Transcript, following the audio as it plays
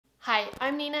Hi,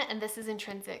 I'm Nina and this is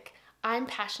Intrinsic. I'm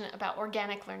passionate about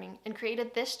organic learning and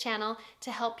created this channel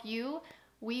to help you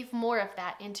weave more of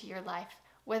that into your life.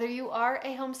 Whether you are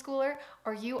a homeschooler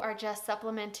or you are just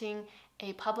supplementing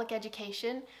a public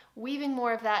education, weaving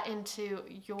more of that into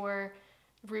your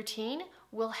routine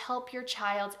will help your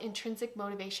child's intrinsic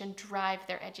motivation drive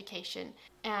their education.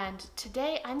 And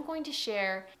today I'm going to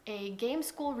share a game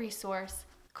school resource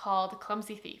called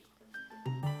Clumsy Thief.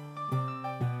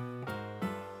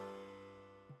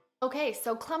 Okay,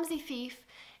 so Clumsy Thief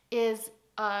is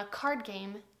a card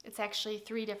game. It's actually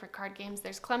 3 different card games.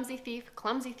 There's Clumsy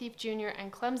Thief Junior,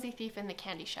 and Clumsy Thief in the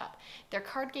Candy Shop. They're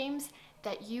card games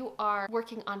that you are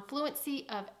working on fluency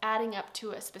of adding up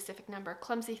to a specific number.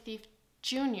 Clumsy Thief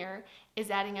Junior is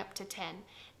adding up to 10,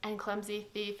 and Clumsy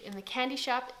Thief in the Candy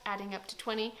Shop adding up to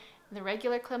 20, and the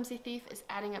regular Clumsy Thief is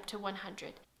adding up to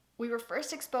 100. We were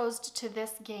first exposed to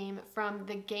this game from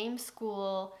the Game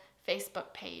School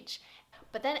Facebook page.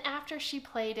 But then after she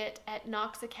played it at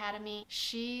Knox Academy,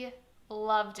 she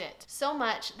loved it so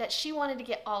much that she wanted to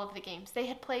get all of the games. They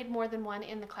had played more than one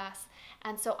in the class,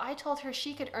 and so I told her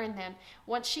she could earn them.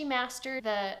 Once she mastered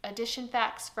the addition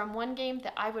facts from one game,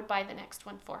 that I would buy the next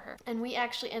one for her. And we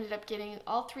actually ended up getting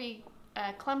all 3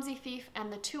 Clumsy Thief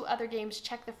and the 2 other games,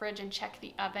 Check the Fridge and Check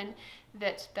the Oven,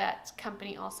 that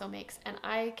company also makes. And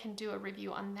I can do a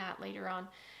review on that later on.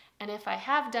 And if I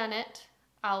have done it,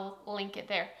 I'll link it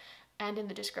there and in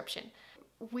the description.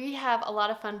 We have a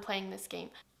lot of fun playing this game.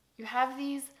 You have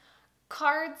these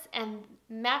cards and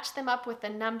match them up with the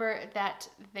number that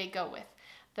they go with.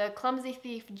 The Clumsy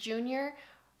Thief Junior,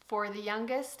 for the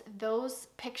youngest, those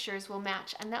pictures will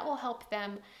match, and that will help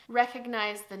them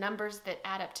recognize the numbers that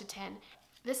add up to 10.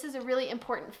 This is a really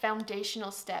important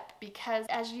foundational step because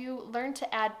as you learn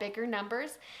to add bigger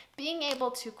numbers, being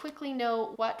able to quickly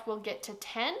know what will get to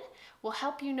 10 will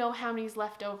help you know how many's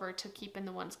left over to keep in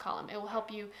the ones column. It will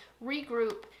help you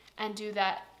regroup and do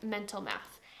that mental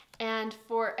math. And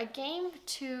for a game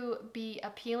to be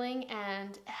appealing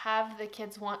and have the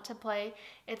kids want to play,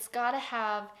 it's got to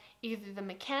have either the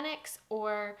mechanics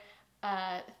or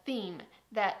a theme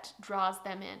that draws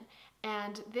them in.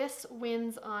 And this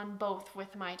wins on both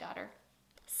with my daughter.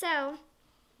 So,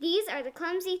 these are the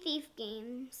Clumsy Thief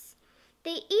games.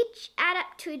 They each add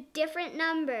up to a different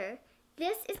number.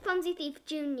 This is Clumsy Thief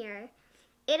Junior.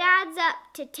 It adds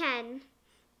up to 10.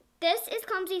 This is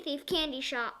Clumsy Thief Candy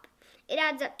Shop. It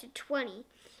adds up to 20.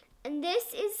 And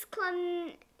this is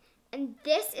Clumsy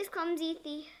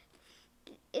Thief.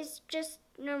 It's just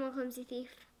normal Clumsy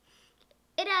Thief.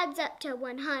 It adds up to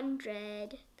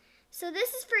 100. So this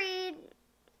is for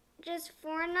just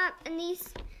 4 and up, and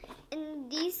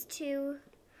these 2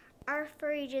 are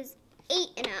for ages 8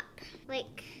 and up.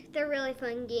 Like, they're really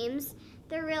fun games.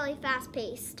 They're really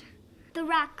fast-paced. The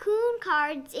raccoon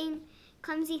cards in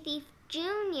Clumsy Thief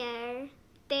Junior,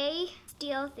 they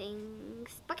steal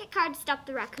things. Bucket cards stop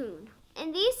the raccoon.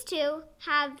 And these 2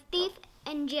 have thief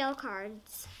and jail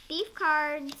cards. Thief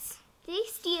cards, they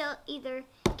steal either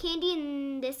candy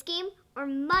in this game or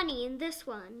money in this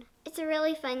one. It's a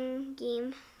really fun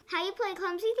game. How you play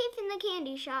Clumsy Thief in the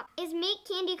Candy Shop is make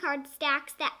candy card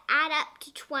stacks that add up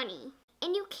to 20.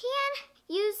 And you can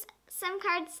use some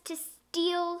cards to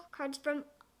steal cards from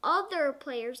other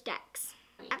players' decks.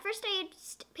 At first I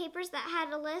used papers that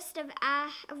had a list of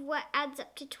what adds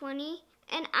up to 20,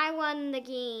 and I won the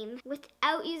game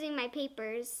without using my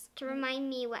papers to remind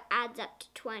me what adds up to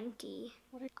 20.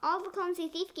 All the Clumsy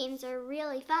Thief games are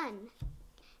really fun.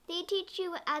 They teach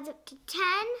you what adds up to 10,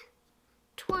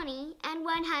 20, and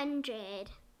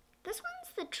 100. This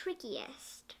one's the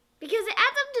trickiest because it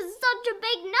adds up to such a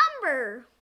big number.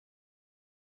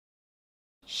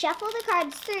 Shuffle the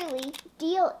cards thoroughly.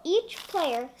 Deal each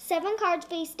player 7 cards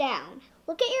face down.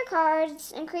 Look at your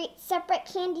cards and create separate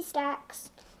candy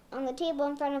stacks on the table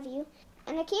in front of you.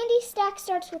 And a candy stack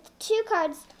starts with 2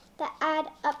 cards that add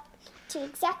up to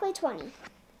exactly 20.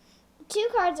 The 2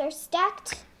 cards are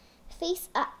stacked face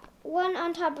up, one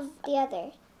on top of the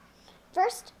other.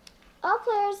 First, all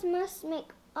players must make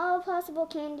all possible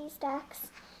candy stacks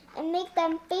and make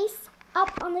them face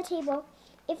up on the table.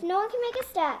 If no one can make a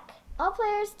stack, all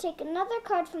players take another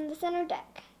card from the center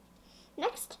deck.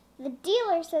 Next, the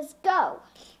dealer says go.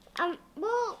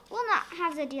 We'll not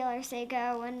have the dealer say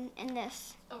go in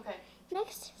this. Okay.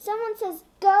 Next, someone says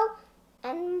go,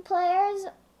 and players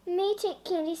may take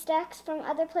candy stacks from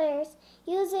other players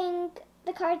using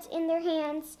the cards in their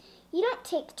hands. You don't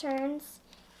take turns.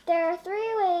 There are 3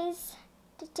 ways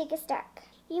to take a stack.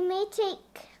 You may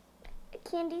take a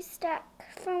candy stack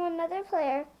from another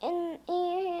player in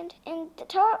your hand, and the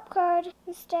top card in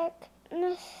the stack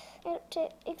must add up to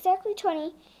exactly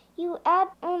 20. you add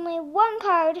only one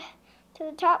card to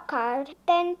the top card,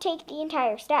 then take the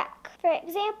entire stack. For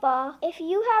example, if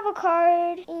you have a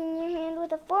card in your hand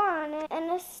with a 4 on it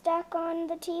and a stack on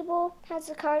the table has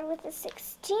a card with a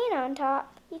 16 on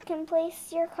top, you can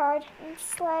place your card and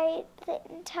slide the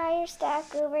entire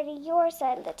stack over to your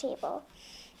side of the table.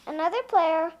 Another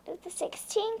player with the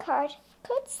 16 card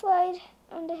could slide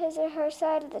onto his or her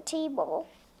side of the table.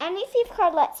 Any thief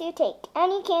card lets you take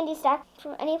any candy stack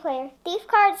from any player. Thief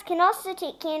cards can also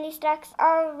take candy stacks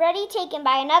already taken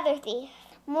by another thief.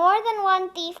 More than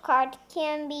one thief card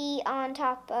can be on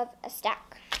top of a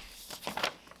stack.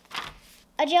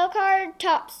 A jail card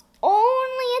tops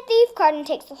only a thief card and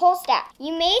takes the whole stack.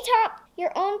 You may top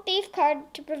your own thief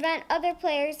card to prevent other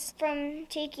players from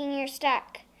taking your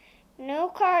stack. No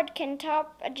card can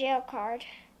top a jail card.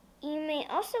 You may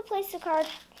also place a card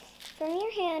from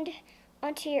your hand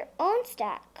onto your own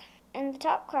stack, and the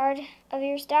top card of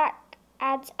your stack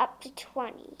adds up to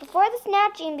 20. Before the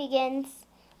snatching begins,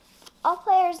 all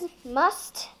players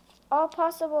must all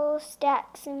possible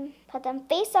stacks and put them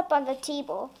face up on the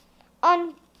table.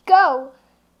 On go!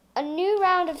 A new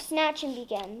round of snatching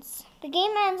begins. The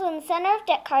game ends when the center of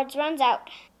deck cards runs out.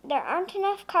 There aren't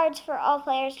enough cards for all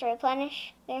players to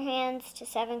replenish their hands to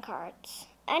 7 cards.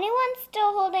 Anyone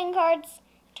still holding cards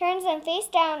turns them face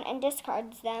down and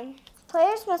discards them.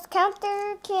 Players must count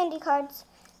their candy cards.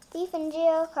 Thief and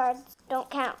jail cards don't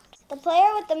count. The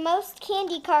player with the most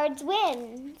candy cards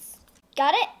wins.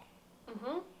 Got it?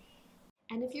 Mm-hmm.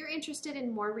 And if you're interested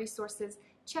in more resources,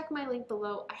 check my link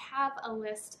below. I have a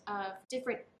list of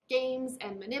different games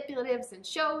and manipulatives and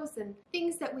shows and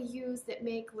things that we use that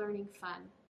make learning fun.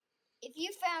 If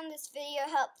you found this video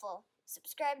helpful,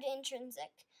 subscribe to Intrinsic,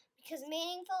 because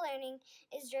meaningful learning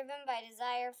is driven by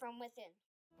desire from within.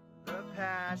 The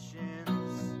passions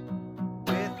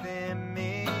within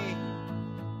me,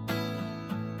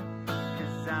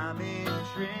 'cause I'm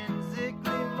intrinsic.